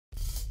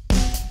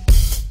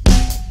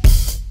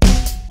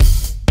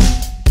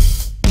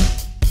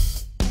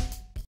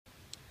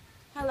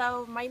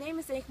Hello, my name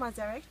is Энхмаа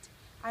Zorigт.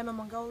 I'm a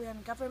Mongolian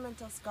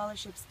governmental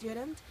scholarship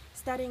student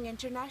studying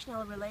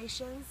international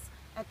relations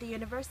at the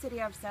University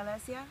of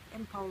Silesia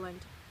in Poland.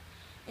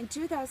 In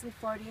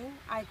 2014,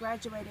 I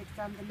graduated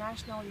from the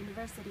National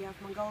University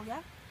of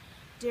Mongolia.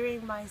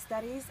 During my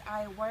studies,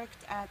 I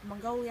worked at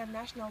Mongolian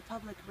National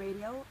Public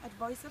Radio at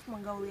Voice of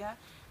Mongolia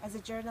as a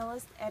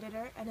journalist,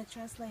 editor, and a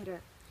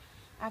translator.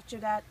 After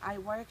that, I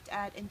worked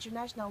at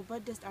International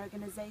Buddhist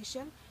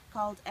Organization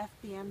called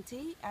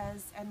FBMT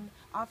as an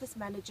office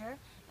manager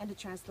and a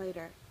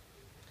translator.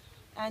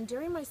 And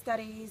during my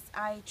studies,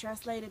 I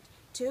translated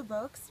 2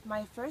 books.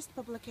 My first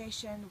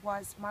publication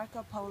was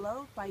Marco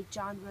Polo by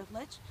John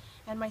Routledge,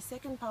 and my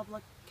second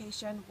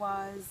publication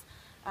was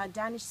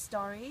Danish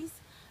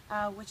Stories,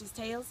 which is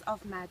Tales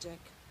of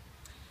Magic.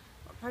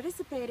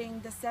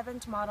 Participating the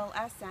 7th Model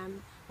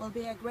SM will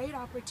be a great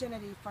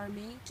opportunity for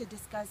me to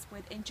discuss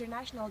with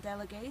international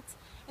delegates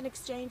and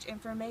exchange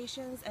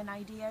information and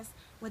ideas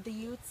with the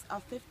youths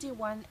of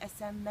 51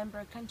 SM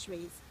member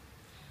countries.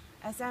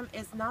 SM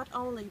is not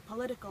only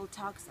political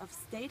talks of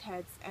state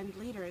heads and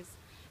leaders,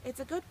 it's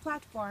a good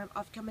platform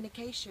of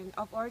communication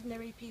of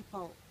ordinary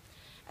people.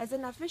 As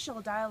an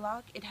official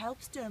dialogue, it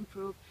helps to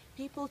improve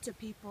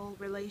people-to-people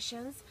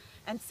relations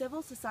and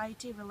civil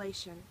society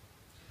relations.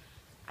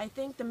 I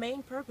think the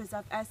main purpose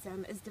of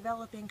SM is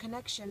developing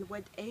connection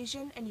with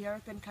Asian and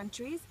European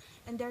countries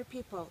and their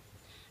people.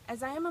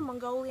 As I am a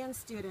Mongolian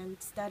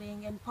student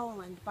studying in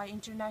Poland by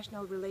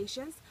international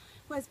relations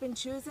who has been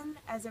chosen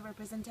as a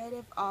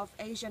representative of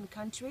Asian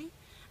country,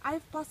 I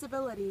have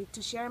possibility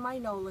to share my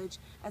knowledge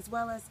as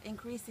well as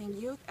increasing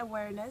youth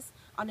awareness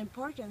on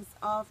importance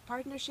of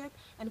partnership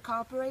and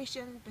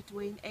cooperation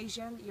between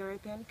Asian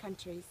European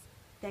countries.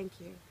 Thank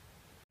you.